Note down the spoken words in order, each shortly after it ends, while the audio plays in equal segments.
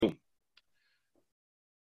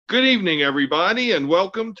Good evening, everybody, and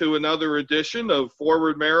welcome to another edition of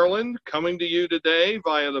Forward Maryland, coming to you today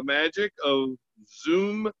via the magic of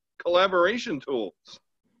Zoom collaboration tools.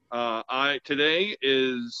 Today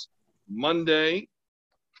is Monday,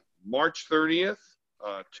 March 30th,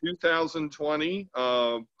 2020.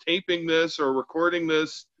 Taping this or recording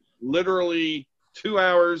this literally 2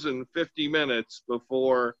 hours and 50 minutes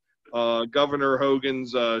before Governor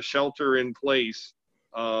Hogan's shelter-in-place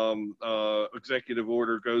executive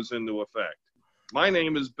order goes into effect. My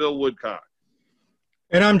name is Bill Woodcock.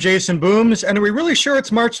 And I'm Jason Booms. And are we really sure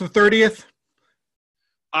it's March the 30th?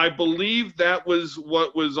 I believe that was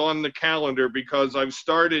what was on the calendar because I've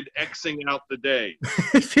started Xing out the day.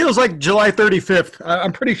 It feels like July 35th.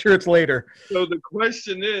 I'm pretty sure it's later. So the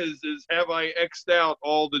question is have I X'd out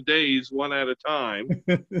all the days one at a time?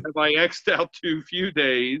 Have I X'd out too few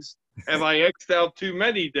days? Have I X'd out too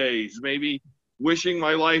many days? Maybe wishing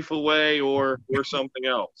my life away or something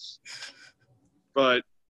else. But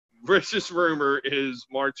vicious rumor is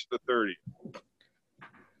March the 30th.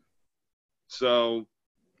 So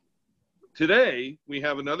today we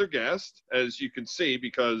have another guest, as you can see,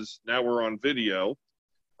 because now we're on video.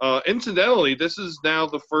 Incidentally, this is now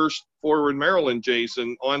the first Forward Maryland,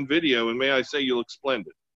 Jason, on video, and may I say you look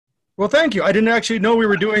splendid. Well, thank you. I didn't actually know we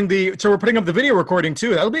were doing so we're putting up the video recording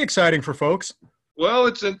too. That'll be exciting for folks. Well,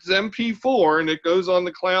 it's MP4, and it goes on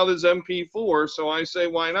the cloud as MP4, so I say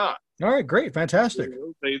why not? All right, great, fantastic.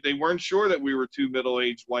 They weren't sure that we were two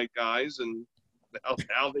middle-aged white guys, and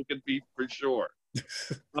now they could be for sure.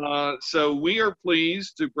 So we are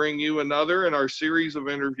pleased to bring you another in our series of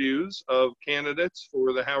interviews of candidates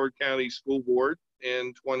for the Howard County School Board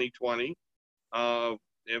in 2020.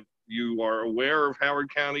 If you are aware of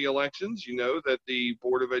Howard County elections, you know that the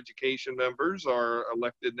Board of Education members are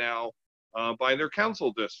elected now by their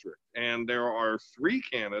council district. And there are 3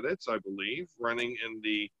 candidates, I believe, running in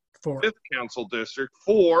the 5th council district.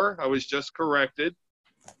 4, I was just corrected.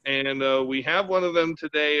 And we have one of them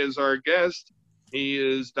today as our guest. He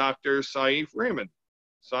is Dr. Saif Rahman.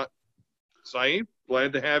 Saif,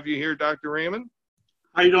 glad to have you here, Dr. Rahman.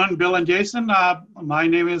 How you doing, Bill and Jason? My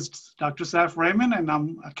name is Dr. Saif Rahman, and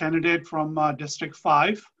I'm a candidate from District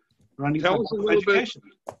 5, running for Board of Education.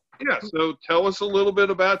 Yeah, so tell us a little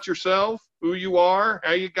bit about yourself, who you are,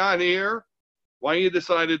 how you got here, why you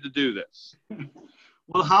decided to do this.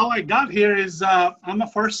 Well, how I got here is I'm a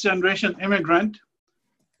first-generation immigrant.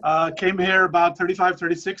 Came here about 35,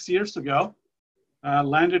 36 years ago.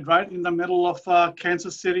 Landed right in the middle of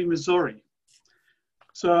Kansas City, Missouri.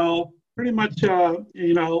 So pretty much,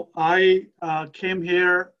 I came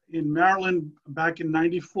here in Maryland back in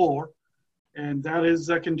 '94, and that is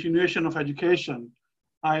a continuation of education.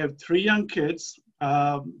 I have 3 young kids.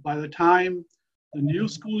 By the time the new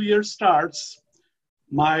school year starts,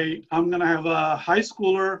 I'm going to have a high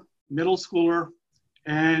schooler, middle schooler,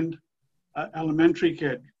 and an elementary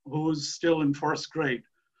kid who's still in 1st grade.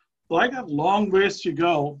 So I got long ways to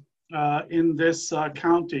go in this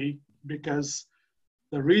county, because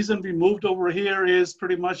the reason we moved over here is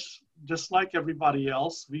pretty much just like everybody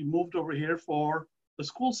else. We moved over here for the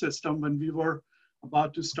school system when we were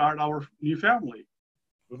about to start our new family.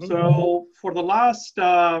 Mm-hmm. So for the last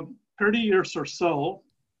 30 years or so,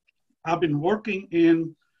 I've been working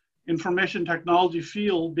in information technology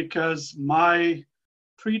field because my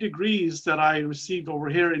 3 degrees that I received over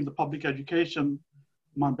here in the public education,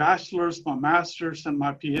 my bachelor's, my master's, and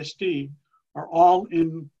my PhD, are all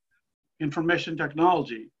in information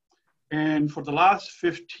technology. And for the last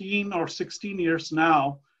 15 or 16 years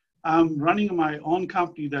now, I'm running my own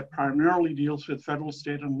company that primarily deals with federal,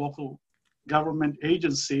 state, and local government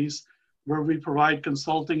agencies, where we provide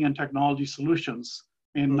consulting and technology solutions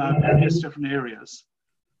in various different areas.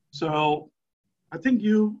 So I think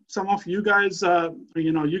some of you guys,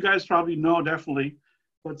 you guys probably know definitely,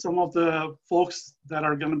 but some of the folks that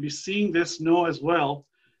are going to be seeing this know as well,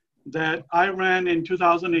 that I ran in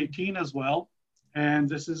 2018 as well. And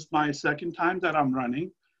this is my 2nd time that I'm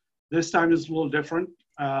running. This time is a little different.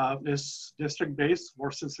 It's district-based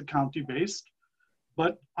versus the county-based.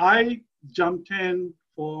 But I jumped in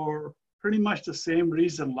for pretty much the same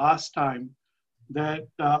reason last time that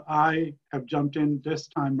I have jumped in this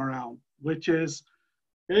time around, which is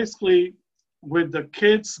basically with the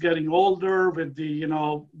kids getting older, with the,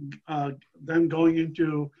 them going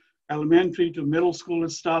into elementary to middle school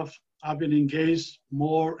and stuff, I've been engaged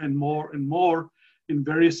more and more and more in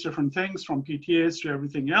various different things, from PTAs to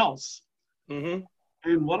everything else. Mm-hmm.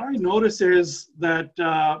 And what I notice is that,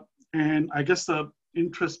 and I guess the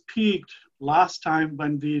interest peaked last time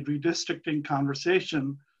when the redistricting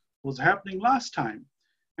conversation was happening last time.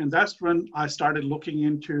 And that's when I started looking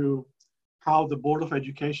into how the Board of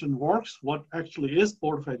Education works, what actually is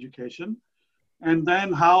Board of Education, and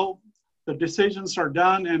then how the decisions are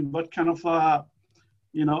done and what kind of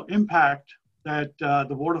impact that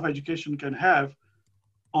the Board of Education can have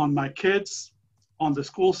on my kids, on the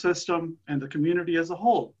school system, and the community as a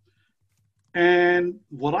whole. And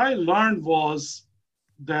what I learned was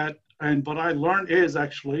that, and what I learned is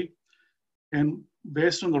actually, and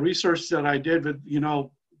based on the research that I did with,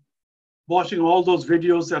 watching all those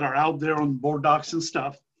videos that are out there on board docs and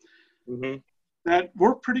stuff, that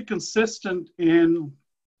we're pretty consistent in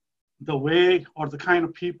the way or the kind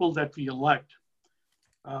of people that we elect.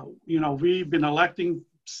 We've been electing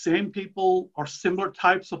same people or similar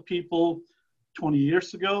types of people 20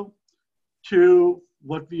 years ago to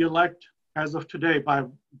what we elect as of today.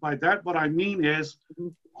 By that, what I mean is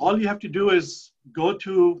all you have to do is go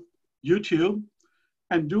to YouTube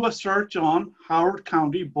and do a search on Howard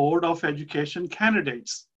County Board of Education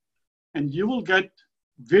candidates. And you will get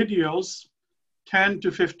videos 10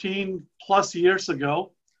 to 15 plus years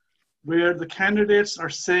ago where the candidates are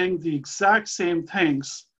saying the exact same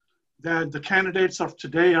things that the candidates of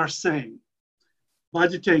today are saying.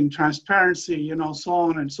 Budgeting, transparency, so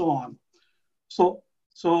on and so on.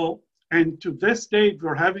 And to this date,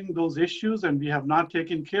 we're having those issues and we have not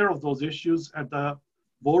taken care of those issues at the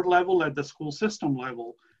board level, at the school system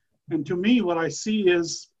level. And to me, what I see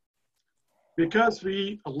is because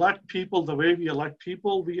we elect people the way we elect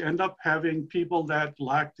people, we end up having people that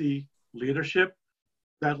lack the leadership,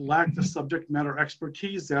 that lack the subject matter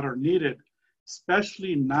expertise that are needed,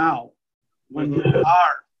 especially now when we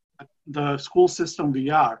are the school system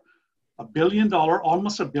we are. $1 billion,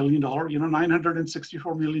 almost $1 billion,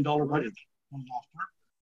 $964 million budget,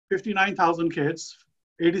 59,000 kids,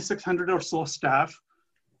 8,600 or so staff.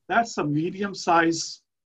 That's a medium-sized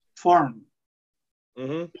firm.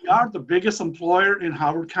 We are the biggest employer in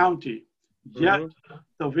Howard County. Yet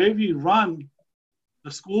the way we run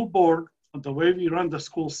the school board, the way we run the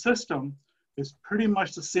school system is pretty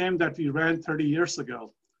much the same that we ran 30 years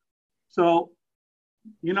ago. So,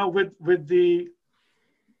 with the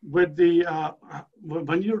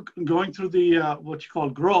when you're going through the what you call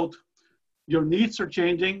growth, your needs are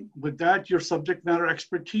changing. With that, your subject matter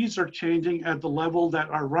expertise are changing at the level that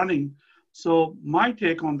are running. So my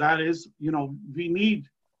take on that is, we need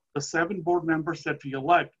the 7 board members that we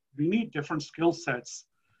elect. We need different skill sets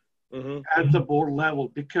at the board level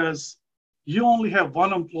because you only have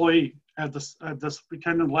one employee at the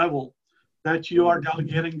superintendent level that you are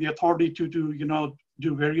delegating the authority to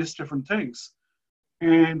do various different things.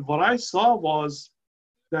 And what I saw was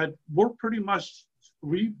that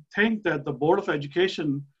we think that the Board of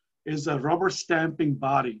Education is a rubber stamping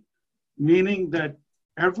body, meaning that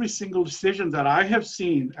every single decision that I have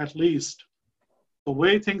seen, at least, the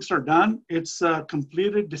way things are done, it's a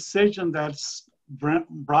completed decision that's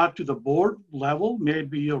brought to the board level, may it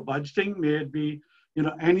be your budgeting, may it be,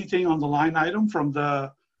 anything on the line item from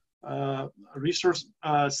the resource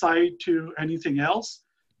side to anything else.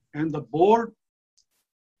 And the board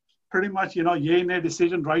pretty much, yay, nay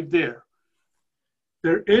decision right there.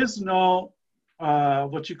 There is no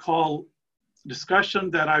what you call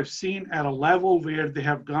discussion that I've seen at a level where they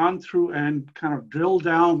have gone through and kind of drilled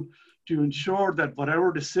down to ensure that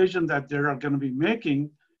whatever decision that they are going to be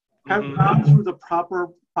making have gone through the proper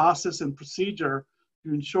process and procedure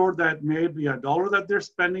to ensure that maybe a dollar that they're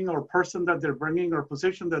spending or person that they're bringing or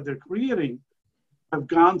position that they're creating have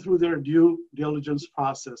gone through their due diligence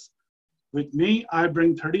process. With me, I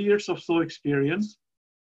bring 30 years of so experience.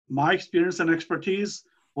 My experience and expertise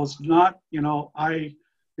was not, I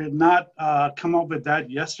did not come up with that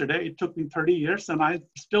yesterday. It took me 30 years and I'm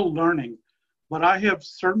still learning. But I have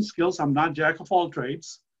certain skills. I'm not jack of all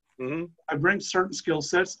trades. I bring certain skill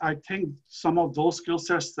sets. I think some of those skill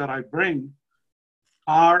sets that I bring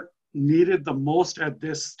are needed the most at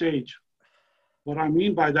this stage. What I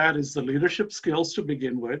mean by that is the leadership skills to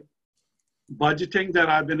begin with, budgeting that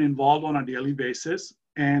I've been involved on a daily basis,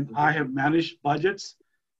 and I have managed budgets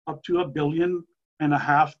up to $1.5 billion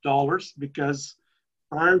because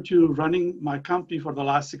prior to running my company for the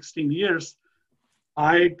last 16 years,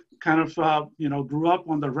 I kind of, grew up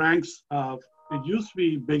on the ranks of, it used to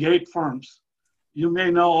be Big 8 firms. You may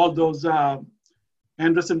know all those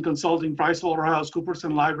Anderson Consulting, PricewaterhouseCoopers,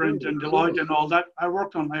 and Librand, and Deloitte, and all that. I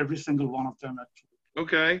worked on every single one of them, actually.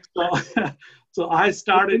 Okay. So I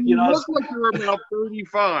started, You look like you're about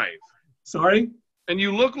 35. Sorry? And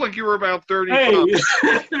you look like you were about 35.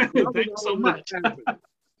 Hey, thanks so much.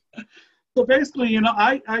 So basically,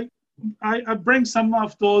 I bring some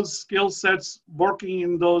of those skill sets working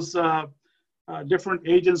in those different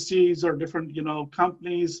agencies or different,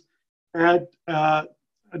 companies at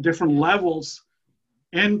different levels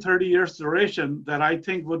in 30 years duration that I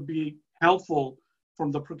think would be helpful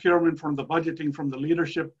from the procurement, from the budgeting, from the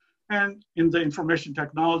leadership, and in the information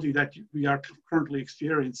technology that we are currently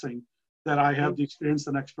experiencing, that I have the experience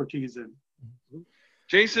and expertise in.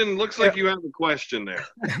 Jason, looks like you have a question there.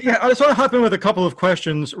 Yeah, I just want to hop in with a couple of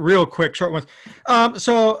questions, real quick, short ones.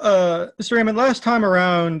 Mr. Raymond, last time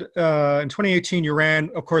around in 2018, you ran,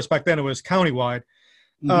 of course, back then it was countywide,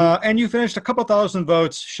 and you finished a couple thousand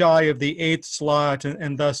votes shy of the 8th slot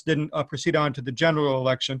and thus didn't proceed on to the general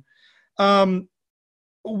election.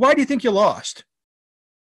 Why do you think you lost?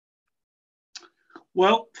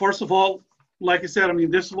 Well, first of all, like I said, I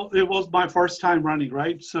mean, it was my first time running,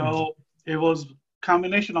 right? So it was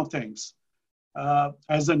combination of things.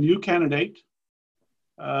 As a new candidate,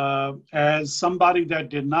 as somebody that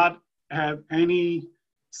did not have any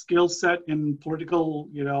skill set in political,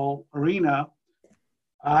 arena,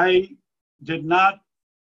 I did not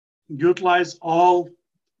utilize all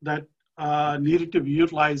that needed to be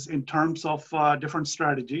utilized in terms of different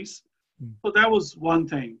strategies. So that was one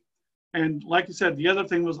thing. And like you said, the other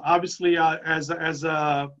thing was obviously as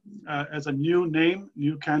a new name,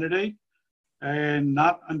 new candidate, and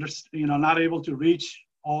not able to reach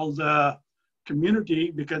all the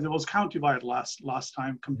community because it was countywide last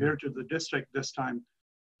time compared to the district this time.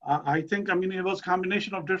 I think, it was a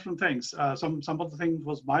combination of different things. Some of the things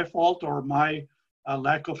was my fault or my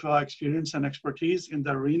lack of experience and expertise in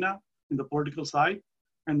the arena, in the political side.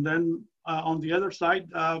 And then on the other side,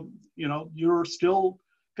 you're still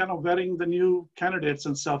kind of vetting the new candidates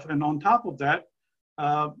and stuff. And on top of that,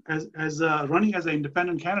 as running as an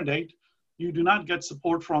independent candidate, you do not get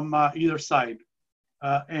support from either side.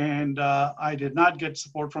 And I did not get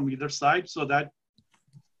support from either side. So that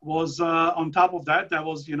was on top of that, that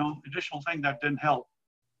was, additional thing that didn't help.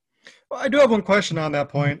 Well, I do have one question on that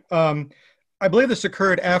point. I believe this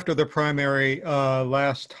occurred after the primary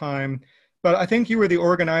last time, but I think you were the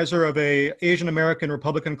organizer of a Asian American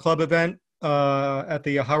Republican Club event at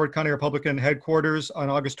the Howard County Republican headquarters on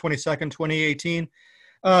August 22nd, 2018.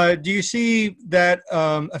 Do you see that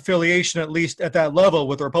affiliation, at least at that level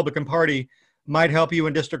with the Republican Party, might help you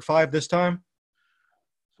in District 5 this time?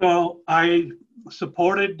 So I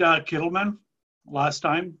supported Kittleman last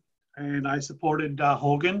time, and I supported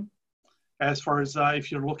Hogan as far as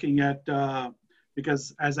if you're looking at,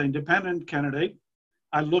 because as an independent candidate,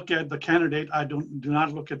 I look at the candidate, I do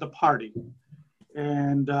not look at the party.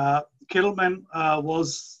 And Kittleman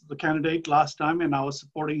was the candidate last time, and I was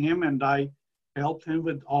supporting him, and I helped him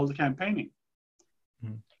with all the campaigning.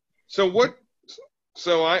 So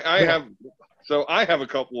I have a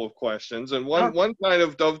couple of questions, and one kind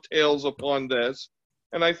of dovetails upon this,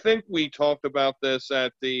 and I think we talked about this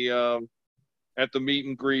at the meet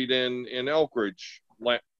and greet in Elkridge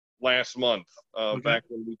last month, back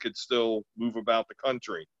when we could still move about the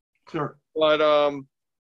country. Sure. But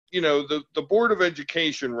the Board of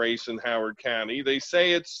Education race in Howard County, they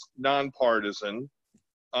say it's nonpartisan.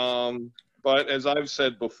 But as I've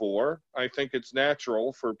said before, I think it's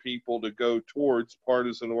natural for people to go towards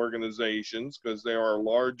partisan organizations because there are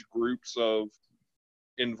large groups of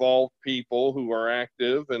involved people who are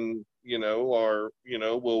active and,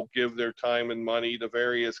 will give their time and money to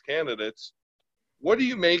various candidates. What do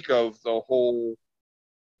you make of the whole,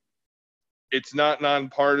 it's not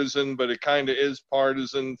nonpartisan, but it kind of is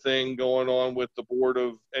partisan thing going on with the Board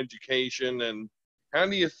of Education? And how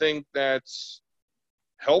do you think that's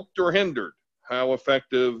helped or hindered how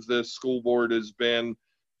effective this school board has been?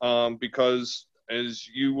 Because as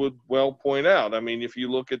you would well point out, if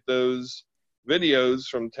you look at those videos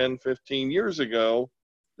from 10, 15 years ago,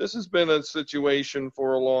 this has been a situation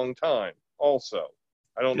for a long time also.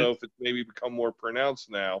 I don't know if it's maybe become more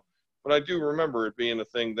pronounced now, but I do remember it being a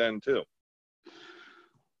thing then too.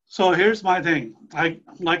 So here's my thing.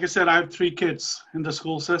 Like I said, I have 3 kids in the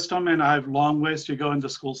school system, and I have long ways to go in the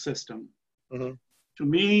school system. Mm-hmm. To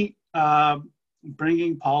me,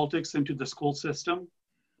 bringing politics into the school system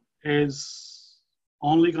is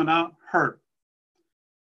only gonna hurt.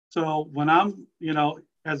 So when I'm,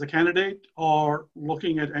 as a candidate or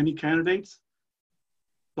looking at any candidates,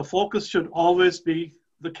 the focus should always be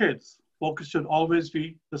the kids. Focus should always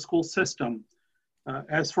be the school system.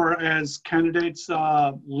 As far as candidates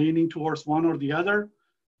leaning towards one or the other,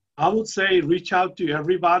 I would say reach out to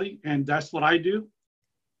everybody, and that's what I do.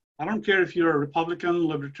 I don't care if you're a Republican,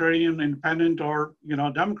 Libertarian, Independent, or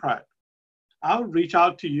Democrat. I'll reach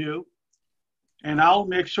out to you, and I'll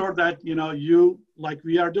make sure that you, like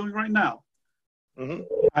we are doing right now. Mm-hmm.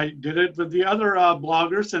 I did it with the other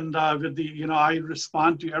bloggers, and with the I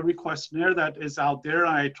respond to every questionnaire that is out there.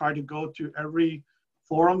 I try to go to every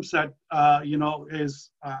forums that,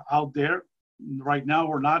 is out there. Right now,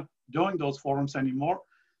 we're not doing those forums anymore.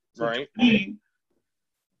 So Right. to me,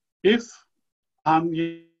 if I'm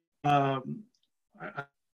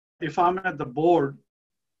at the board,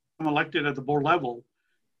 I'm elected at the board level,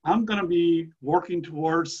 I'm going to be working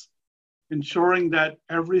towards ensuring that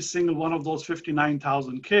every single one of those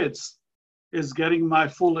 59,000 kids is getting my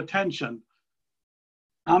full attention.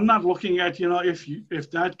 I'm not looking at,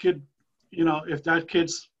 if that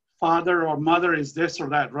kid's father or mother is this or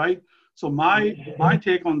that, right? So my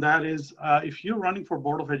take on that is, if you're running for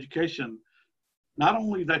Board of Education, not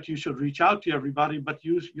only that you should reach out to everybody, but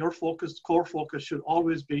your core focus should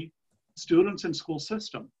always be students and school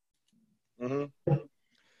system. Mm-hmm.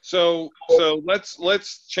 So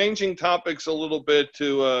let's changing topics a little bit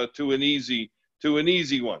to an easy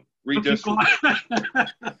one.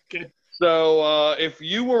 Redistricting. Okay. So if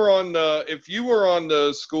you were on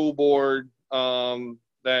the school board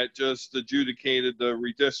that just adjudicated the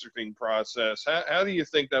redistricting process, how do you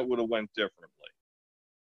think that would have went differently?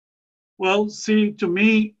 Well, see, to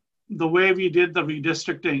me, the way we did the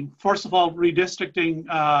redistricting, first of all, redistricting,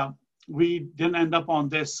 we didn't end up on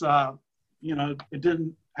this, it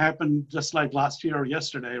didn't happen just like last year or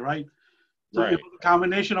yesterday, right? So Right. it was a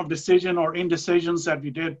combination of decision or indecisions that we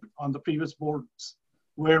did on the previous boards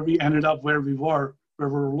where we ended up where we were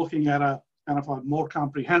looking at a kind of a more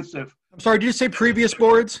comprehensive. I'm sorry, did you say previous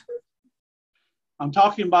boards? I'm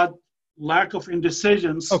talking about lack of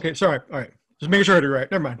indecisions. Okay, sorry. All right. Just making sure I heard it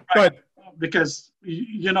right. Never mind. Go ahead. Because,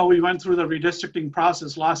 we went through the redistricting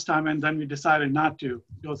process last time and then we decided not to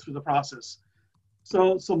go through the process.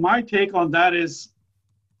 So my take on that is,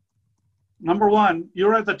 number one,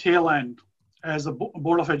 you're at the tail end as a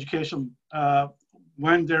Board of Education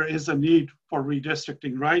when there is a need for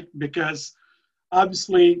redistricting, right? Because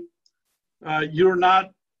obviously you're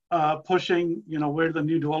not pushing, where the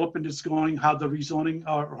new development is going, how the rezoning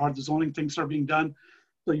or how the zoning things are being done.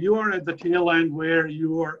 So you are at the tail end where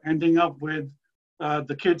you are ending up with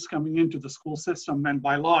the kids coming into the school system, and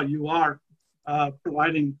by law, you are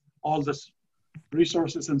providing all the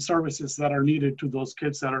resources and services that are needed to those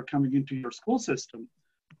kids that are coming into your school system.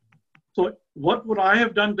 So what would I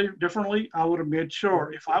have done differently? I would have made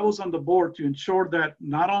sure, if I was on the board, to ensure that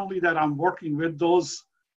not only that I'm working with those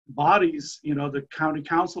bodies, the county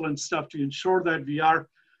council and stuff, to ensure that we are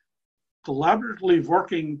collaboratively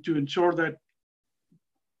working to ensure that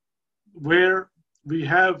where we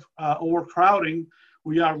have overcrowding,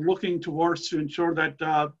 we are looking towards to ensure that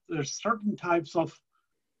there's certain types of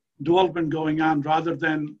development going on rather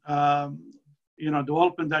than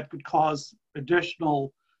development that could cause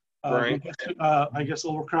additional Right.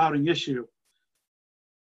 overcrowding issue.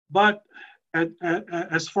 But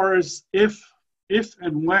as far as if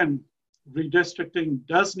and when redistricting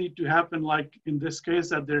does need to happen, like in this case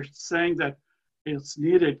that they're saying that it's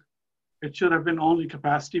needed, it should have been only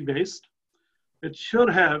capacity based. It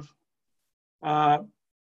should have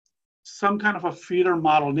some kind of a feeder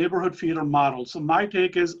model, neighborhood feeder model. So my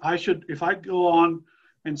take is if I go on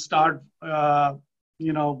and start,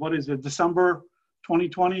 December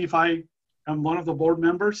 2020, if I am one of the board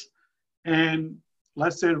members, and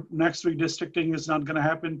let's say next redistricting is not going to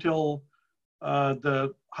happen till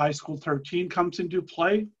the high school 13 comes into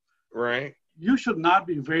play. Right. You should not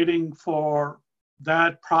be waiting for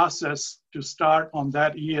that process to start on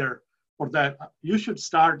that year, or that you should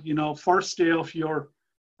start, first day of your,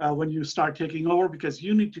 when you start taking over, because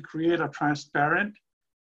you need to create a transparent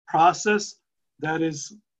process that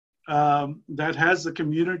is, that has the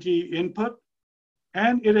community input,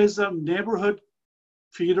 and it is a neighborhood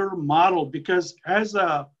feeder model. Because as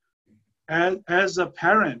a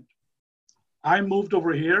parent, I moved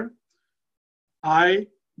over here. I've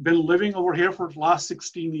been living over here for the last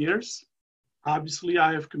 16 years. Obviously,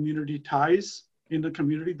 I have community ties in the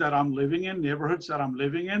community that I'm living in, neighborhoods that I'm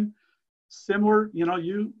living in. Similar,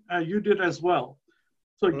 you did as well.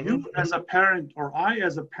 So you as a parent, or I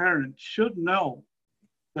as a parent, should know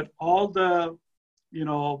that all the,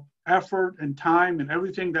 effort and time and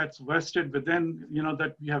everything that's vested within,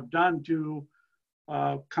 that we have done to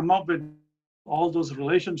come up with all those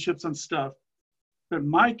relationships and stuff, that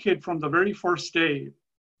my kid from the very first day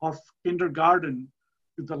of kindergarten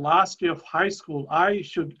to the last day of high school, I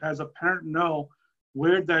should, as a parent, know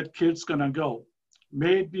where that kid's gonna go.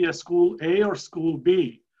 May it be a school A or school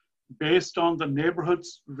B, based on the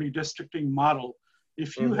neighborhood's redistricting model.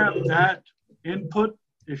 If you have that input,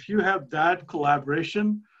 if you have that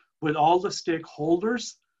collaboration with all the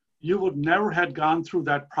stakeholders, you would never have gone through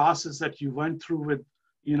that process that you went through with,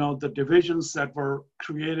 the divisions that were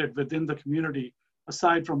created within the community,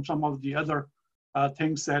 aside from some of the other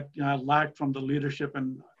things that lack from the leadership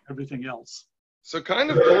and everything else. So kind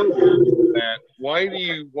of that, why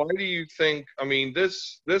do you think, I mean,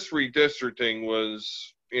 this redistricting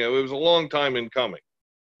was, it was a long time in coming.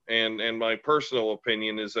 And my personal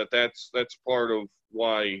opinion is that that's part of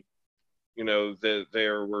why, that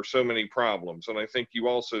there were so many problems. And I think you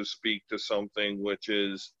also speak to something which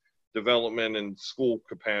is development and school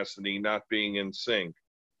capacity not being in sync.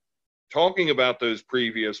 Talking about those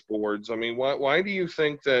previous boards, I mean, why do you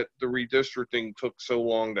think that the redistricting took so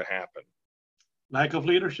long to happen? Lack of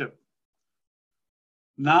leadership.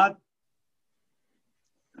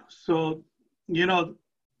 So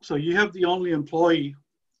you have the only employee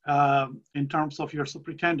in terms of your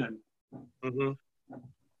superintendent. Mm-hmm.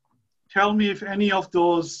 Tell me if any of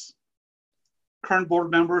those current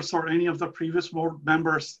board members or any of the previous board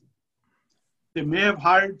members, they may have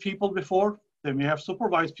hired people before, they may have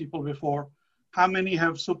supervised people before. How many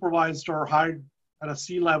have supervised or hired at a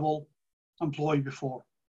C-level employee before?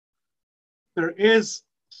 There is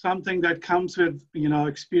something that comes with,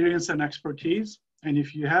 experience and expertise. And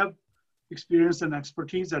if you have experience and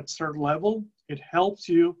expertise at a certain level, it helps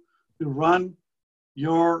you to run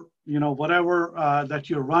your, whatever that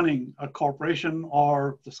you're running, a corporation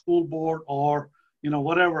or the school board or,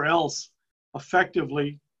 whatever else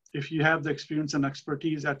effectively, if you have the experience and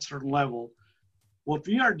expertise at a certain level. What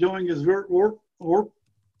we are doing is we're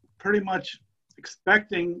pretty much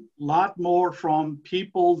expecting a lot more from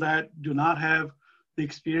people that do not have the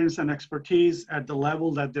experience and expertise at the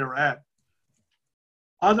level that they're at.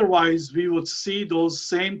 Otherwise, we would see those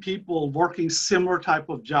same people working similar type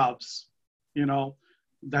of jobs,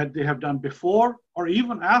 that they have done before or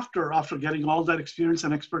even after getting all that experience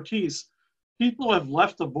and expertise. People have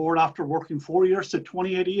left the board after working 4 years to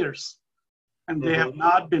 28 years, and they have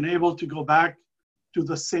not been able to go back to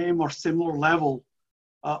the same or similar level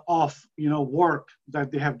of work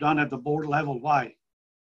that they have done at the board level. Why?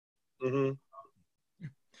 Mm-hmm.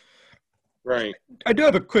 Right. I do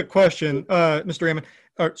have a quick question, Mr. Raymond.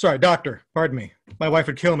 Sorry, Doctor. Pardon me. My wife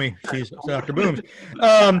would kill me. She's Dr. Booms.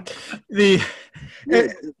 This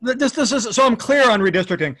is so I'm clear on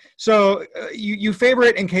redistricting. So you favor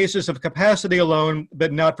it in cases of capacity alone,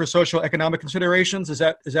 but not for social economic considerations. Is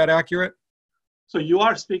that accurate? So you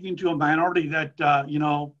are speaking to a minority that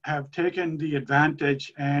have taken the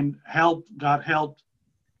advantage and got helped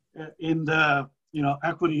in the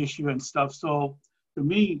equity issue and stuff. So to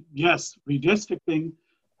me, yes, redistricting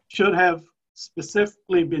should have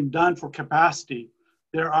specifically been done for capacity.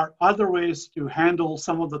 There are other ways to handle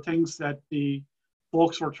some of the things that the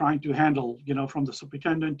folks were trying to handle, from the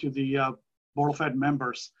superintendent to the Board of Ed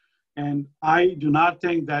members. And I do not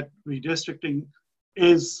think that redistricting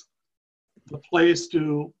is the place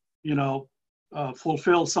to,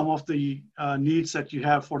 fulfill some of the needs that you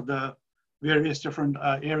have for the various different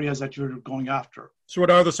areas that you're going after. So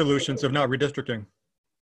what are the solutions if not redistricting?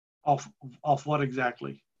 Of what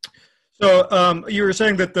exactly? So you were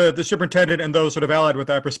saying that the superintendent and those sort of allied with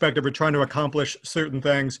that perspective are trying to accomplish certain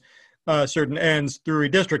things, certain ends through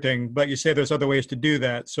redistricting, but you say there's other ways to do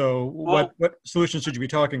that. So what solutions should you be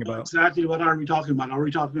talking about? Exactly what are we talking about? Are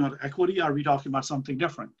we talking about equity? Are we talking about something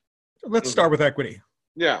different? Let's start with equity.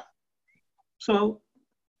 Yeah. So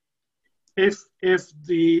if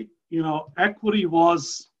the, equity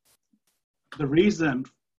was the reason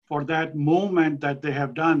for that movement that they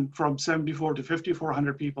have done from 74 to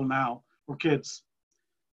 5,400 people now for kids,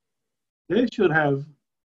 they should have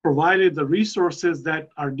provided the resources that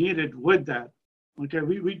are needed with that. Okay,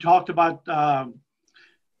 we talked about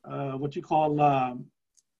what you call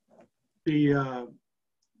the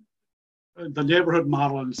neighborhood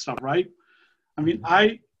model and stuff, right? I mean,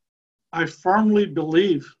 I firmly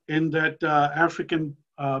believe in that African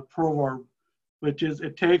proverb, which is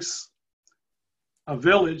it takes a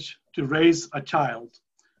village to raise a child.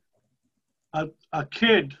 A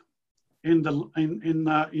kid in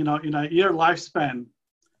a year lifespan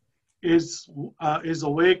is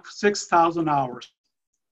awake 6,000 hours.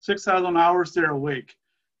 6,000 hours they're awake.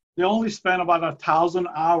 They only spend about 1,000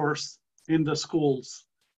 hours in the schools.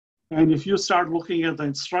 And if you start looking at the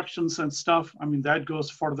instructions and stuff, I mean, that goes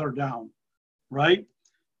further down, right?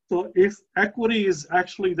 So if equity is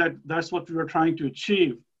actually that's what we were trying to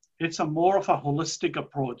achieve, it's a more of a holistic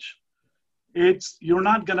approach. You're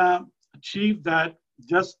not gonna achieve that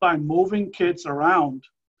just by moving kids around,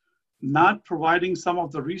 not providing some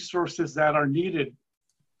of the resources that are needed,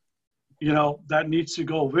 that needs to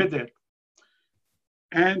go with it.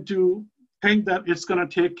 And to think that it's gonna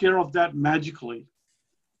take care of that magically.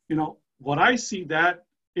 What I see that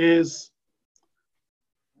is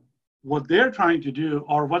what they're trying to do,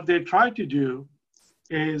 or what they try to do,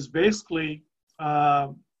 is basically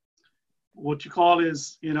what you call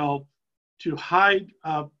is, to hide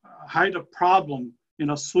a problem,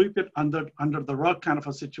 sweep it under the rug kind of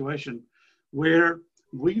a situation, where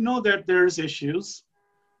we know that there's issues,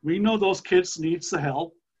 we know those kids needs the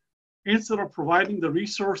help. Instead of providing the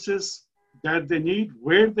resources that they need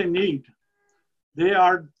where they need, they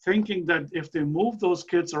are thinking that if they move those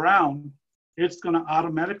kids around, it's going to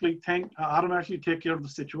automatically take care of the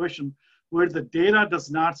situation, where the data does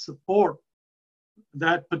not support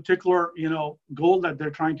that particular goal that they're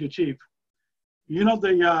trying to achieve.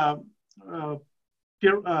 I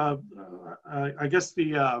guess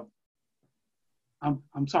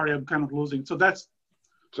I'm sorry, I'm kind of losing. So that's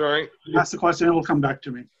the question. It will come back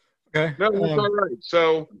to me. Okay. No, that's all right.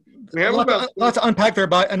 So we have lots to unpack there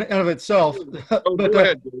by in and of itself. Go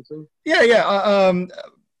ahead, Jason. Yeah.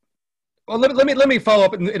 Well, let me follow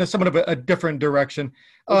up in a somewhat of a different direction,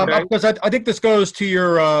 because I think this goes to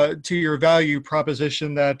your value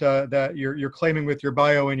proposition that you're claiming with your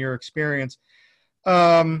bio and your experience.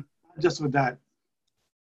 Just with that,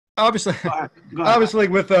 obviously, Go ahead. obviously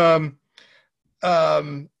with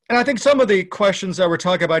and I think some of the questions that we're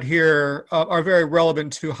talking about here are very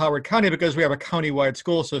relevant to Howard County, because we have a county-wide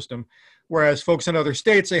school system, whereas folks in other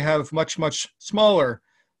states, they have much smaller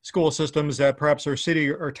school systems that perhaps are city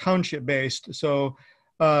or township based. So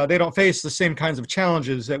they don't face the same kinds of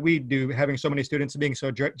challenges that we do, having so many students and being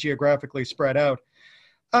so geographically spread out.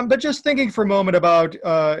 But just thinking for a moment about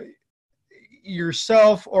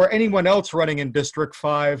yourself or anyone else running in District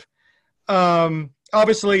 5,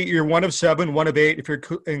 obviously you're one of 7, one of 8, if you're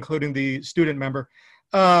including the student member.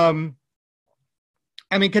 I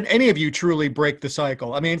mean, can any of you truly break the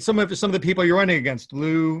cycle? I mean, some of the people you're running against,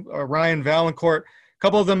 Lou, Ryan Valancourt, a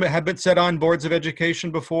couple of them have been set on boards of education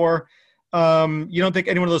before. You don't think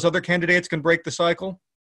any one of those other candidates can break the cycle?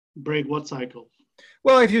 Break what cycle?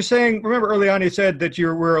 Well, if you're saying, remember early on you said that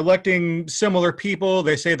we're electing similar people,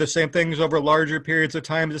 they say the same things over larger periods of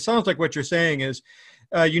time. It sounds like what you're saying is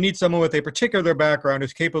you need someone with a particular background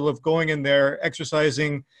who's capable of going in there,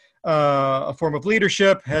 exercising a form of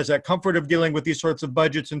leadership, has that comfort of dealing with these sorts of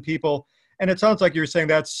budgets and people. And it sounds like you're saying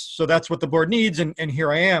that's what the board needs, and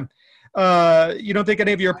here I am. You don't think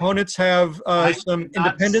any of your opponents have some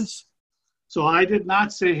independence? So I did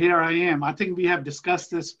not say here I am. I think we have discussed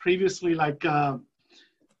this previously, like, when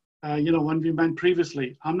we met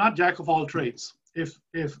previously. I'm not jack of all trades.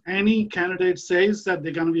 If any candidate says that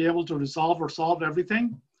they're going to be able to resolve or solve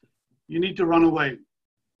everything, you need to run away.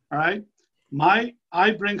 All right.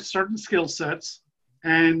 I bring certain skill sets,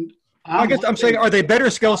 and I guess I'm saying, are they better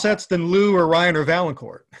skill sets than Lou or Ryan or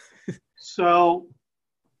Valancourt? So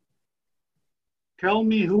tell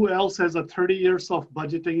me who else has a 30 years of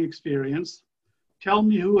budgeting experience. Tell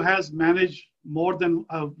me who has managed more than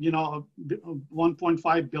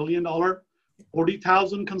 $1.5 billion,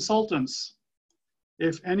 40,000 consultants.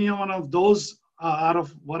 If any one of those out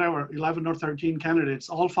of whatever 11 or 13 candidates,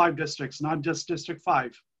 all 5 districts, not just District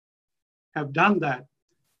 5, have done that,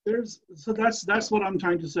 that's what I'm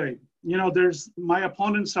trying to say. My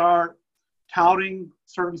opponents are touting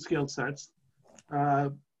certain skill sets.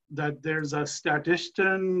 That there's a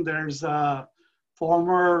statistician, there's a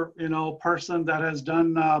former, person that has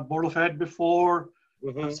done Board of Ed before.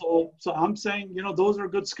 Mm-hmm. So I'm saying, those are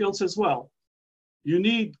good skills as well. You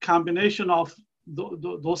need combination of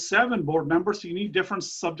those 7 board members. You need different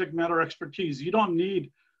subject matter expertise. You don't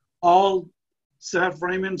need all Seth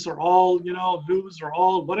Raymonds or all, Lou's or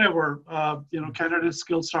all whatever, candidate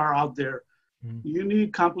skills are out there. Mm-hmm. You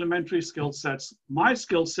need complementary skill sets. My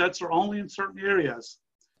skill sets are only in certain areas.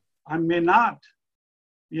 I may not,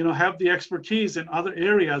 have the expertise in other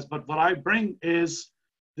areas, but what I bring is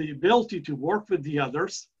the ability to work with the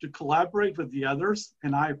others, to collaborate with the others,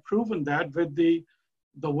 and I've proven that with the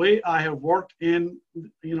way I have worked in,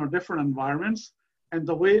 different environments, and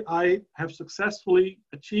the way I have successfully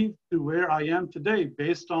achieved to where I am today,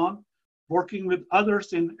 based on working with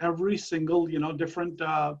others in every single, different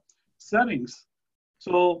settings.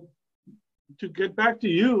 So, to get back to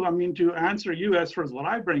you, to answer you as far as what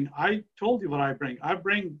I bring, I told you what I bring. I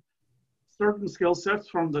bring certain skill sets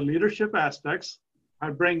from the leadership aspects. I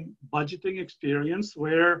bring budgeting experience,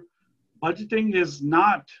 where budgeting is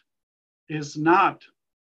not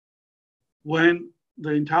when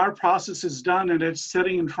the entire process is done and it's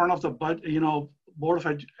sitting in front of the Board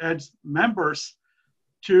of Ed members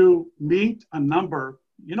to meet a number.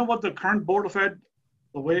 You know what the current Board of Ed,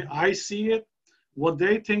 the way I see it, what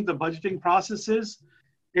they think the budgeting process is,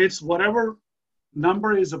 it's whatever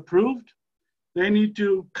number is approved, they need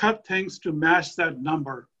to cut things to match that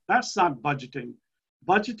number. That's not budgeting.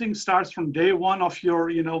 Budgeting starts from day one of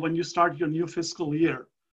your, when you start your new fiscal year.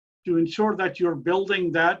 to ensure that you're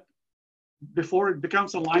building that before it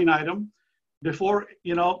becomes a line item, before,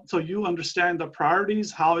 so you understand the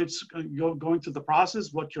priorities, how it's going through the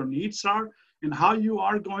process, what your needs are, and how you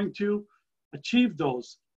are going to achieve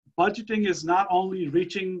those. Budgeting is not only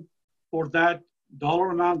reaching for that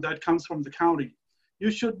dollar amount that comes from the county.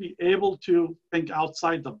 You should be able to think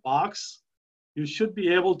outside the box. You should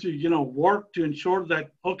be able to, work to ensure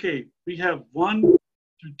that, okay, we have 1 to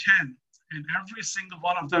 10, and every single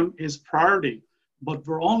one of them is priority, but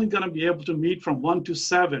we're only going to be able to meet from 1 to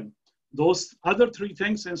 7. Those other 3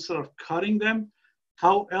 things, instead of cutting them,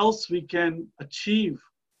 how else we can achieve,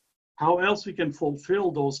 how else we can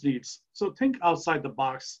fulfill those needs. So think outside the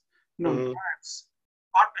box, grants,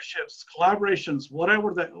 partnerships, collaborations,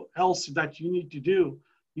 whatever else that you need to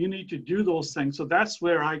do those things. So that's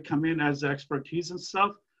where I come in as expertise and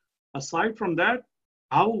stuff. Aside from that,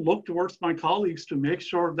 I will look towards my colleagues to make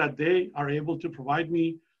sure that they are able to provide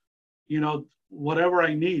me, whatever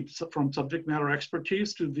I need, from subject matter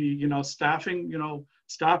expertise to the, staffing,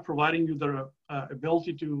 staff providing you the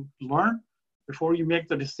ability to learn before you make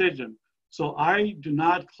the decision. So I do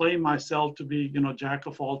not claim myself to be, jack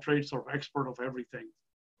of all trades or expert of everything.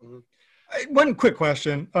 One quick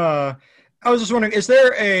question. I was just wondering, is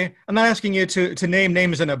there I'm not asking you to name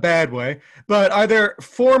names in a bad way, but are there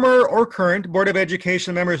former or current Board of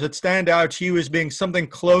Education members that stand out to you as being something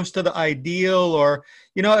close to the ideal? Or,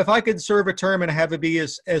 if I could serve a term and have it be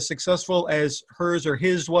as successful as hers or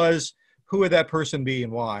his was, who would that person be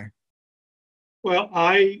and why? Well,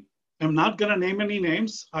 I am not going to name any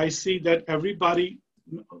names. I see that everybody,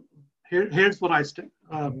 here's what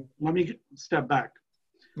let me step back.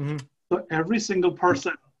 Mm-hmm. So every single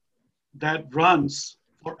person that runs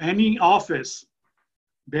for any office,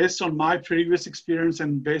 based on my previous experience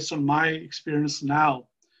and based on my experience now,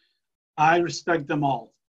 I respect them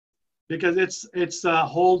all, because it's a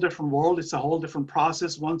whole different world. It's a whole different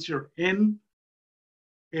process. Once you're in,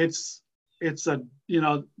 it's a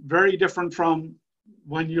very different from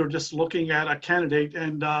when you're just looking at a candidate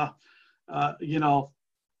and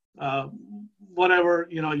whatever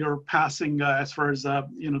you're passing as far as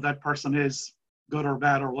that person is good or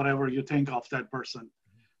bad or whatever you think of that person.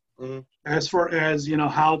 Mm-hmm. As far as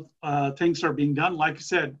how things are being done, like I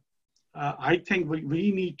said, I think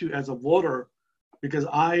we need to, as a voter, because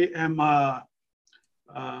I am a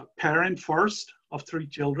parent first of 3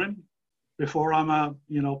 children before I'm a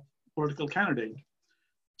political candidate.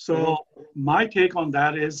 So mm-hmm. my take on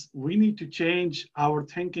that is we need to change our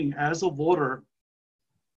thinking as a voter,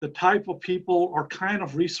 the type of people or kind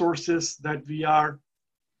of resources that we are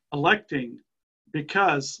electing,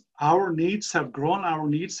 because our needs have grown, our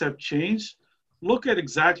needs have changed. Look at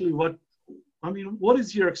exactly what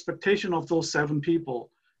is your expectation of those 7 people?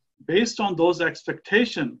 Based on those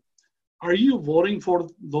expectations, are you voting for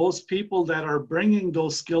those people that are bringing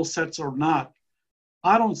those skill sets or not?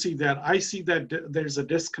 I don't see that. I see that there's a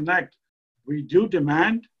disconnect. We do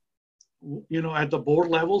demand, at the board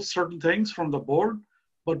level, certain things from the board,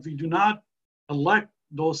 but we do not elect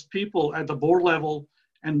those people at the board level.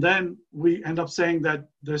 And then we end up saying that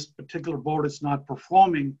this particular board is not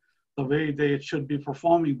performing the way they should be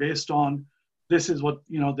performing based on this is what,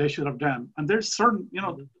 they should have done. And there's certain,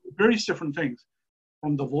 various different things.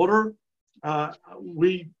 From the voter,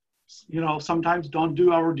 we, sometimes don't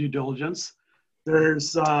do our due diligence.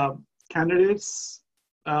 There's candidates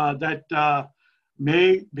that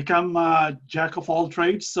may become jack of all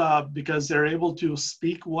trades because they're able to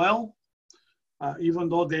speak well, even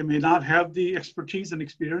though they may not have the expertise and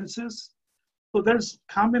experiences. So there's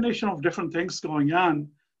a combination of different things going on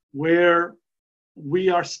where we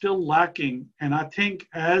are still lacking. And I think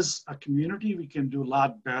as a community, we can do a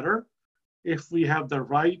lot better if we have the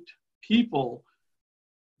right people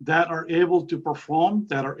that are able to perform,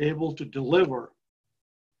 that are able to deliver.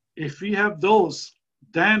 If we have those,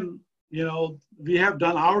 then, we have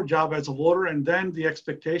done our job as a voter, and then the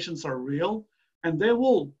expectations are real, and they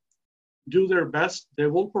will do their best. They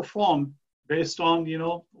will perform based on,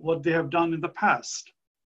 what they have done in the past.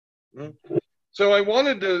 So I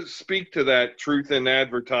wanted to speak to that truth in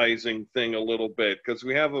advertising thing a little bit, because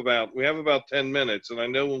we have about 10 minutes. And I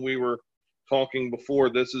know when we were talking before,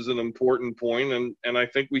 this is an important point, and I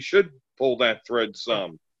think we should pull that thread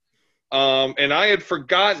some. And I had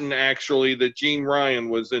forgotten, actually, that Gene Ryan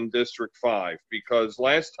was in District 5, because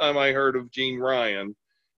last time I heard of Gene Ryan,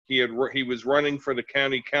 he was running for the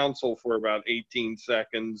county council for about 18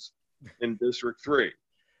 seconds in District 3.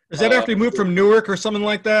 Is that after he moved from Newark or something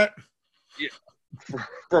like that? Yeah,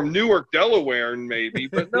 from Newark, Delaware, maybe,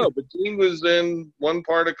 but no. But Gene was in one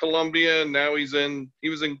part of Columbia, and now he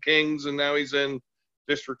was in Kings, and now he's in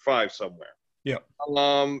District 5 somewhere. Yeah.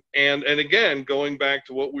 And again, going back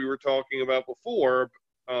to what we were talking about before,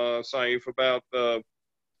 Saif, about the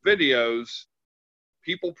videos,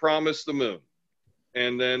 people promise the moon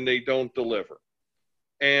and then they don't deliver.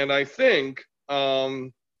 And I think,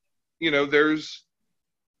 I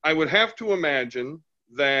would have to imagine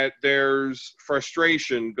that there's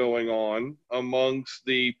frustration going on amongst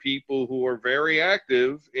the people who are very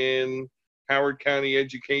active in Howard County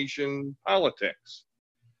education politics,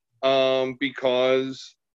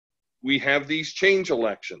 because we have these change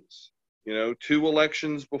elections. 2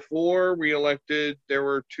 elections before there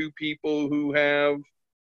were 2 people who have,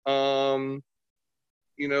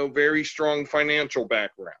 very strong financial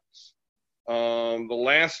backgrounds. In the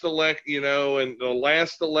last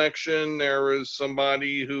election, there was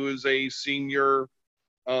somebody who is a senior,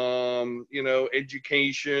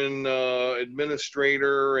 education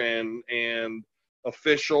administrator and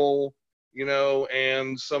official,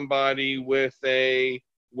 and somebody with a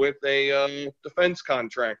defense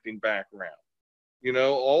contracting background.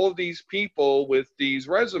 All of these people with these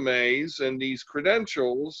resumes and these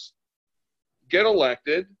credentials get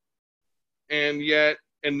elected, and yet,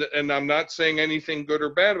 and I'm not saying anything good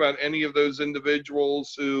or bad about any of those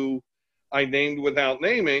individuals who I named without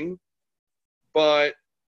naming, but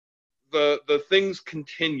the things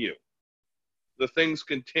continue. The things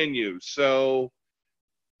continue. So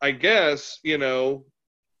I guess, you're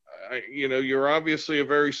obviously a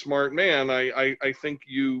very smart man. I think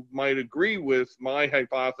you might agree with my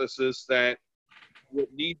hypothesis that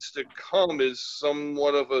what needs to come is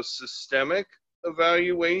somewhat of a systemic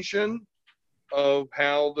evaluation of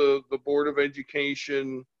how the Board of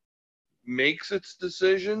Education makes its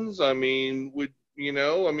decisions.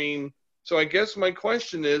 So I guess my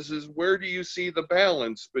question is where do you see the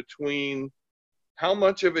balance between how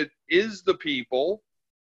much of it is the people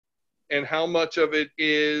and how much of it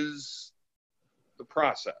is the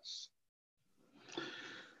process?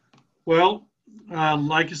 Well,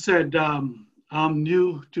 like I said, I'm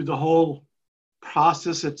new to the whole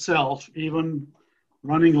process itself, even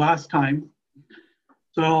running last time.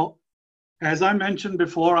 So as I mentioned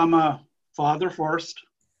before, I'm a father first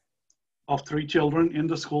of 3 children in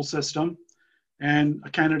the school system and a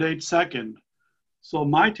candidate second. So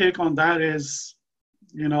my take on that is,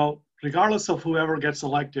 regardless of whoever gets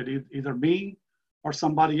elected, either me or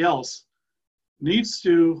somebody else, needs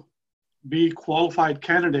to be qualified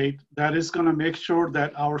candidate that is going to make sure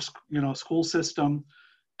that our school system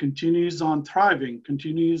continues on thriving,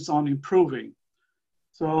 continues on improving.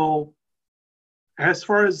 So as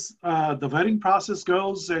far as the vetting process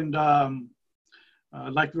goes, and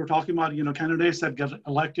like we were talking about, candidates that get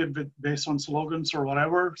elected based on slogans or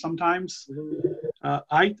whatever, sometimes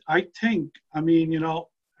I think,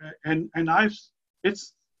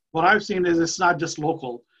 it's what I've seen is it's not just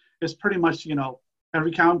local. It's pretty much,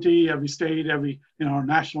 every county, every state,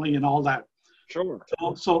 nationally and all that. Sure.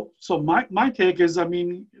 So my take is,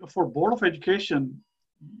 for Board of Education,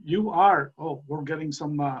 we're getting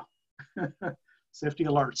some safety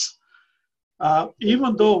alerts.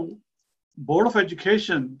 Even though Board of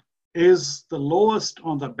Education is the lowest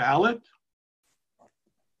on the ballot,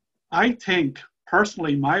 I think,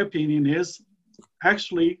 personally, my opinion is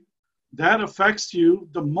actually that affects you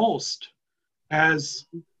the most, as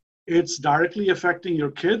it's directly affecting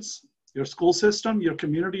your kids, your school system, your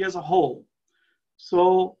community as a whole.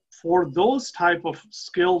 So for those type of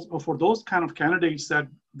skills, or for those kind of candidates that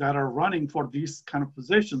are running for these kind of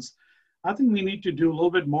positions, I think we need to do a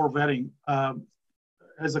little bit more vetting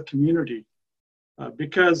as a community,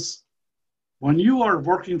 because when you are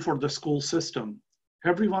working for the school system,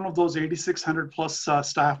 every one of those 8,600 plus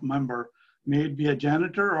staff member, may it be a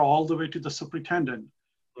janitor or all the way to the superintendent,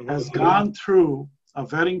 has gone through a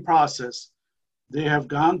vetting process. They have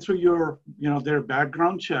gone through their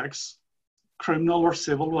background checks, criminal or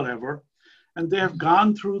civil, whatever, and they have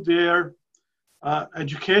gone through their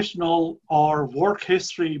educational or work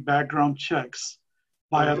history background checks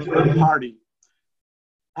by a third party.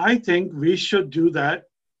 I think we should do that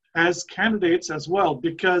as candidates as well,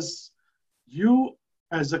 because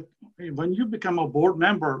when you become a board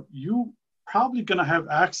member, you probably going to have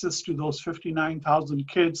access to those 59,000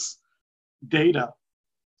 kids' data,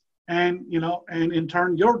 and in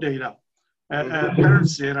turn your data,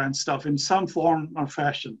 parents' data and stuff in some form or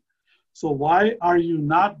fashion. So why are you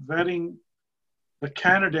not vetting the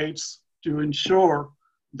candidates to ensure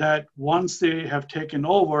that once they have taken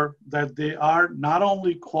over, that they are not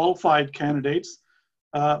only qualified candidates,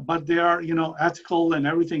 but they are, ethical and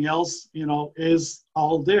everything else, is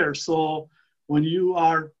all there. So when you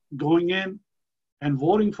are going in and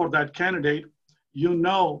voting for that candidate,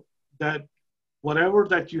 that whatever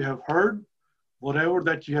that you have heard whatever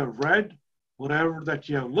that you have read, whatever that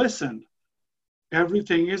you have listened,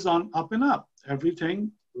 everything is on up and up.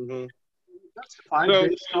 Everything justified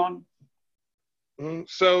based on.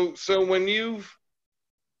 So when you've,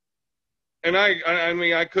 and I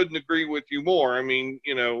mean, I couldn't agree with you more. I mean,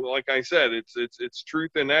 you know, like I said, it's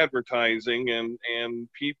truth in advertising, and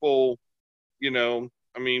people, you know,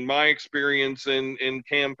 I mean, my experience in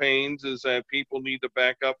campaigns is that people need to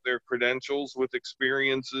back up their credentials with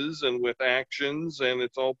experiences and with actions, and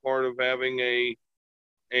it's all part of having a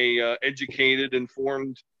educated,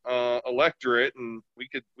 informed electorate, and we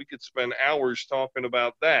could spend hours talking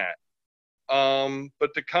about that.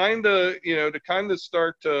 But to kind of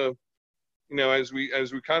start to, you know, as we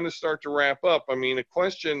kind of start to wrap up, I mean, a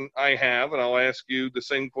question I have, and I'll ask you the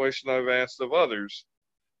same question I've asked of others.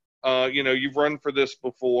 You know, you've run for this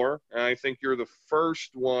before, and I think you're the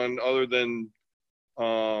first one, other than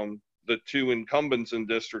the two incumbents in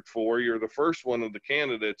District 4, you're the first one of the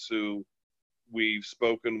candidates who we've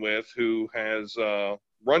spoken with who has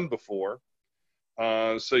run before.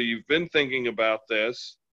 So you've been thinking about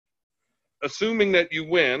this. Assuming that you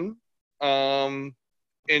win, and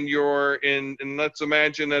let's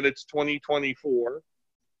imagine that it's 2024.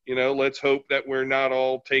 You know, let's hope that we're not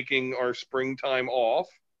all taking our springtime off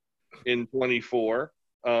in 24,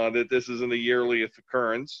 that this isn't a yearly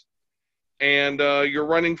occurrence, and you're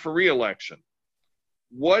running for re-election.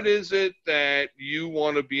 What is it that you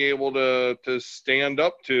want to be able to stand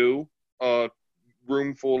up to a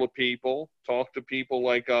room full of people, talk to people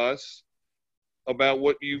like us about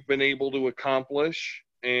what you've been able to accomplish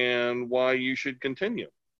and why you should continue?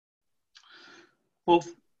 Well,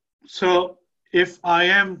 so if I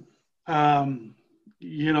am,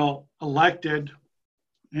 you know, elected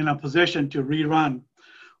in a position to rerun,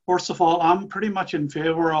 first of all, I'm pretty much in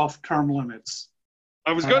favor of term limits.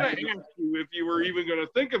 I was going to ask you if you were even going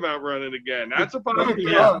to think about running again. That's a possibility.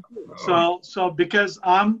 Yeah. So because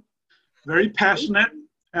I'm very passionate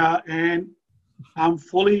and I'm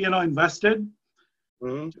fully, you know, invested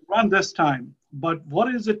to run this time. But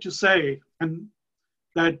what is it to say, and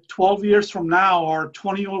that 12 years from now, or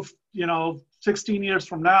 20, you know, 16 years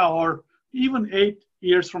from now, or even 8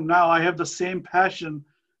 years from now, I have the same passion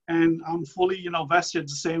and I'm fully, you know, vested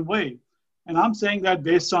the same way. And I'm saying that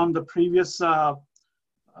based on the previous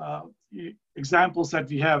examples that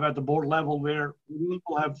we have at the board level, where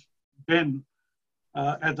people have been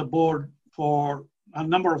at the board for a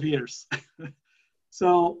number of years.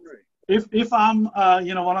 So if I'm,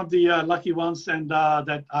 you know, one of the lucky ones, and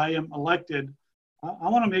that I am elected, I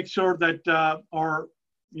want to make sure that, or,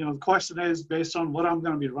 you know, the question is based on what I'm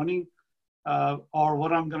going to be running, or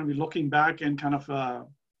what I'm going to be looking back and kind of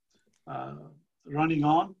running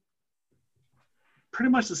on. Pretty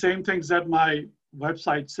much the same things that my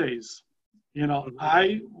website says. You know,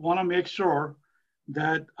 I want to make sure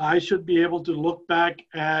that I should be able to look back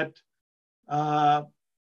at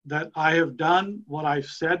that I have done what I've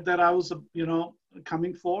said that I was, you know,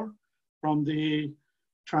 coming for, from the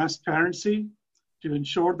transparency to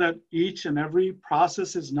ensure that each and every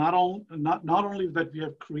process is not only that we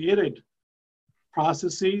have created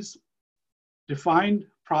processes, defined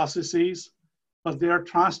processes, but they are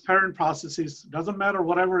transparent processes. Doesn't matter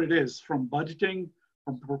whatever it is, from budgeting,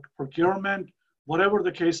 from procurement, whatever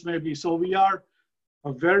the case may be. So we are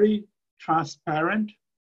a very transparent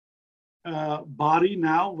body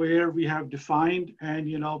now, where we have defined and,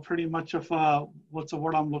 you know, pretty much of what's the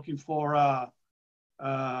word I'm looking for?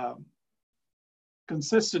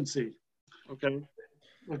 Consistency.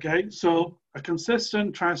 Okay, so a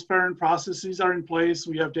consistent, transparent processes are in place.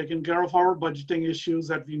 We have taken care of our budgeting issues,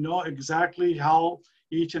 that we know exactly how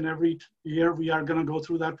each and every year we are going to go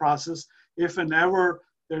through that process. If and ever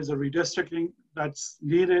there's a redistricting that's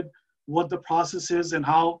needed, what the process is and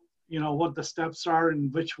how, you know, what the steps are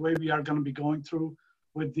and which way we are going to be going through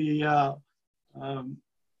with the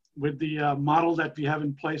model that we have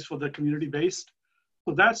in place for the community-based.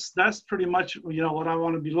 So that's pretty much, you know, what I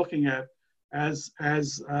want to be looking at as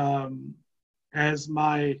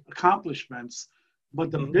my accomplishments.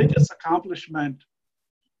 But the biggest accomplishment,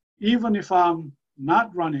 even if I'm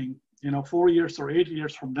not running, you know, 4 years or 8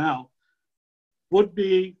 years from now, would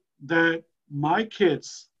be that my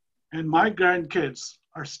kids and my grandkids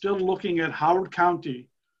are still looking at Howard County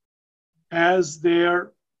as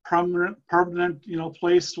their permanent, you know,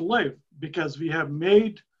 place to live, because we have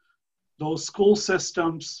made those school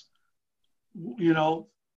systems, you know,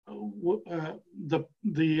 what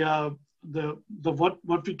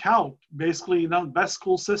we tout, basically, you know, best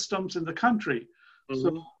school systems in the country.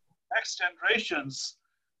 So next generations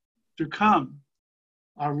to come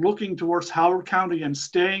are looking towards Howard County and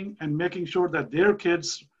staying and making sure that their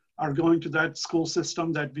kids are going to that school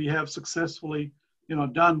system that we have successfully,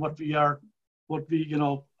 done what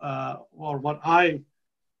I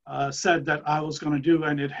said that I was going to do,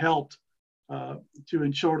 and it helped to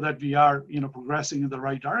ensure that we are, progressing in the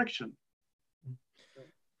right direction.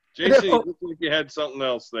 JC, looks like you had something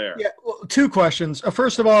else there. Yeah, well, two questions.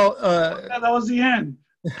 First of all, that was the end.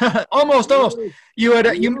 almost. You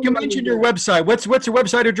mentioned your website. What's your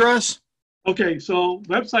website address? Okay, so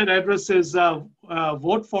website address is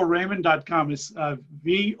voteforraymond.com. It's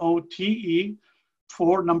VOTE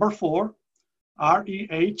 4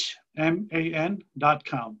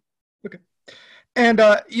 REHMAN.com. Okay. And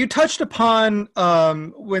you touched upon,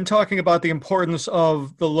 when talking about the importance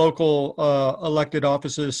of the local elected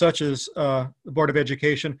offices, such as the Board of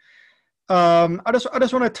Education. I just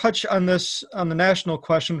want to touch on this, on the national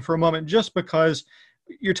question for a moment, just because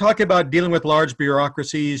you're talking about dealing with large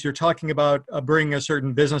bureaucracies, you're talking about bringing a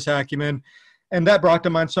certain business acumen, and that brought to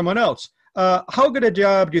mind someone else. How good a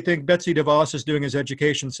job do you think Betsy DeVos is doing as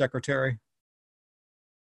Education Secretary?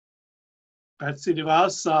 Betsy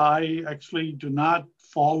DeVos, I actually do not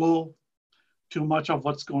follow too much of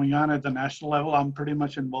what's going on at the national level. I'm pretty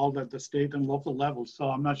much involved at the state and local level, so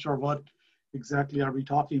I'm not sure what exactly are we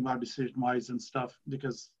talking about decision-wise and stuff,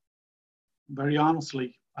 because very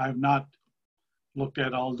honestly, I've not looked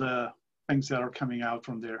at all the things that are coming out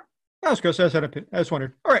from there. I was going to say, I just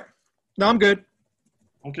wondered. All right, no, I'm good.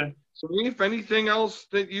 Okay. So if anything else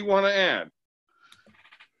that you want to add?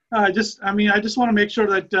 I just want to make sure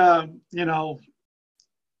that,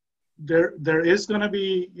 there is going to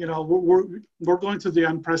be, we're going through the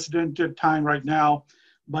unprecedented time right now,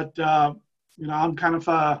 but, I'm kind of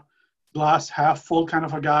a glass half full kind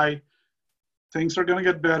of a guy. Things are going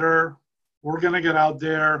to get better. We're going to get out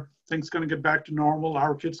there. Things going to get back to normal.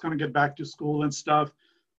 Our kids going to get back to school and stuff.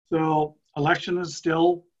 So election is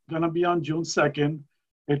still going to be on June 2nd.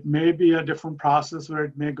 It may be a different process where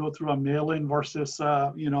it may go through a mail-in versus,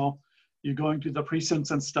 you going to the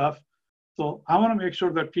precincts and stuff. So I want to make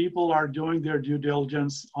sure that people are doing their due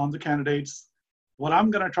diligence on the candidates. What I'm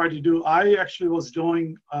going to try to do, I actually was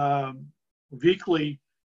doing weekly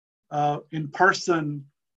in-person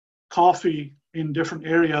coffee in different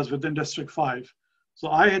areas within District 5. So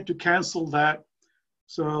I had to cancel that.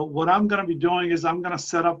 So what I'm going to be doing is I'm going to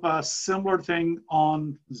set up a similar thing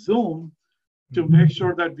on Zoom to make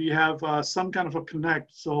sure that we have some kind of a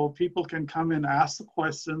connect so people can come and ask the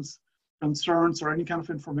questions, concerns, or any kind of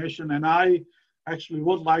information. And I actually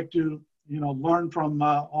would like to, learn from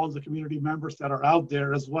all the community members that are out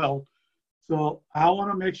there as well. So I want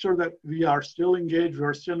to make sure that we are still engaged,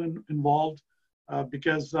 we're still involved,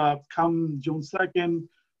 because come June 2nd,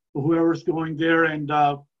 whoever's going there and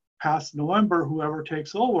past November, whoever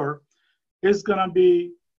takes over is going to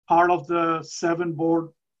be part of the seven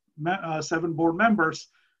board members,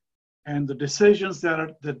 and the decisions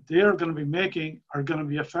that they're going to be making are going to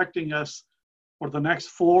be affecting us for the next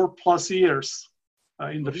 4+ years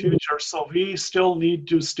in the future. So we still need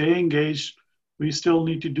to stay engaged. We still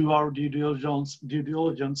need to do our due diligence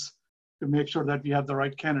to make sure that we have the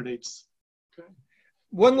right candidates. Okay.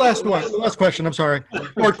 One last question. I'm sorry.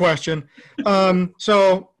 Short question.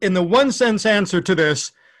 So in the 1 sentence answer to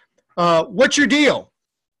this, what's your deal?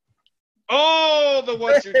 Oh,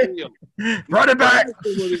 what's your deal? Brought it back.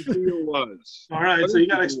 What his deal was. All right, so you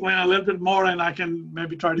got to explain a little bit more, and I can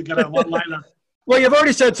maybe try to get a one-liner. Well, you've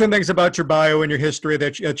already said some things about your bio and your history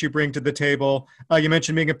that you bring to the table. You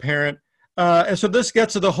mentioned being a parent. And so this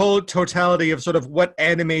gets to the whole totality of sort of what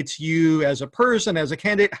animates you as a person, as a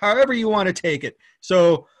candidate, however you want to take it.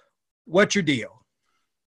 So what's your deal?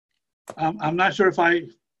 I'm not sure if I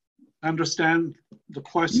understand the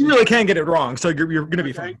question. You really can't get it wrong, so you're going to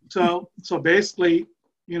be fine. So basically,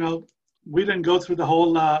 we didn't go through the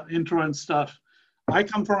whole intro and stuff. I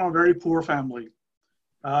come from a very poor family.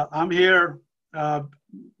 I'm here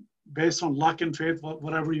based on luck and faith,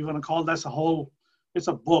 whatever you want to call it. It's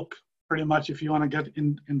a book, pretty much, if you want to get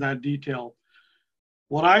in that detail.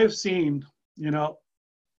 What I've seen,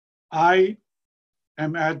 I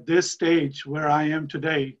am at this stage where I am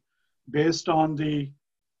today based on the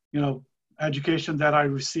education that I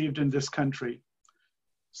received in this country.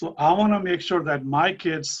 So I want to make sure that my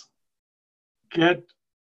kids get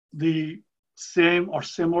the same or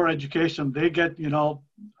similar education. They get,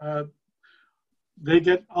 they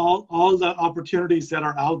get all the opportunities that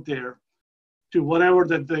are out there to whatever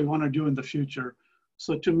that they want to do in the future.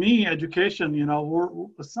 So to me, education,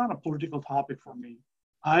 it's not a political topic for me.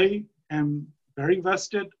 I am very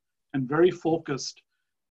vested and very focused.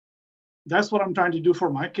 That's what I'm trying to do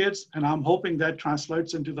for my kids, and I'm hoping that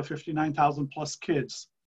translates into the 59,000 plus kids,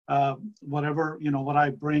 what I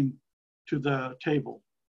bring to the table.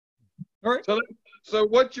 All right. So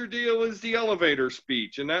what your deal is the elevator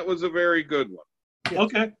speech, and that was a very good one.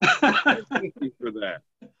 Okay. Thank you for that.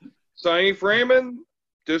 Saif Raymond,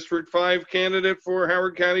 District 5 candidate for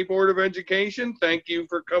Howard County Board of Education. Thank you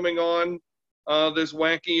for coming on this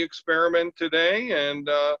wacky experiment today, and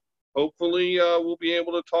hopefully we'll be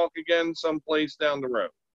able to talk again someplace down the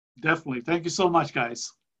road. Definitely. Thank you so much,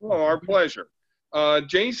 guys. Oh, our pleasure.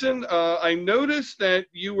 Jason, I noticed that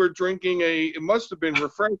you were drinking it must have been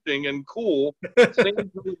refreshing and cool,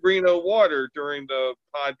 San Pellegrino water during the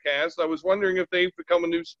podcast. I was wondering if they've become a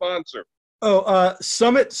new sponsor. Oh,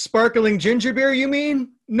 Summit Sparkling Ginger Beer, you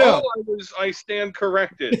mean? No. Oh, I stand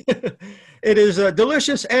corrected. It is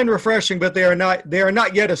delicious and refreshing, but they are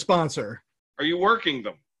not yet a sponsor. Are you working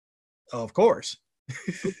them? Oh, of course.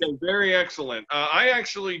 Okay, very excellent. I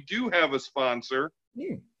actually do have a sponsor.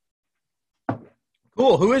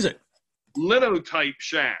 Cool. Who is it? Linotype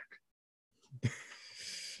Shack.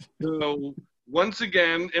 So once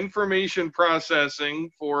again, information processing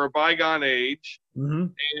for a bygone age. Mm-hmm.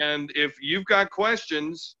 And if you've got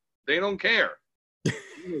questions, they don't care.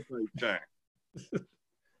 Linotype Shack. Nice.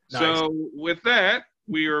 So with that,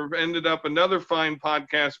 we have ended up another fine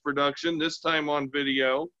podcast production, this time on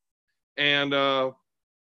video. And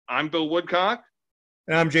I'm Bill Woodcock.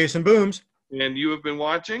 And I'm Jason Booms. And you have been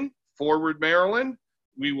watching Forward Maryland.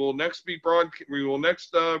 We will next be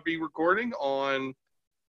recording on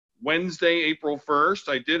Wednesday, April 1st.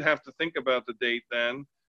 I did have to think about the date then,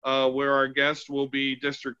 where our guest will be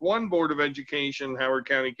District 1 Board of Education, Howard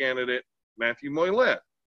County candidate, Matthew Moylett.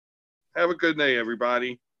 Have a good day,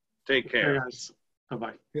 everybody. Take care.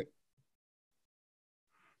 Bye-bye. Yeah.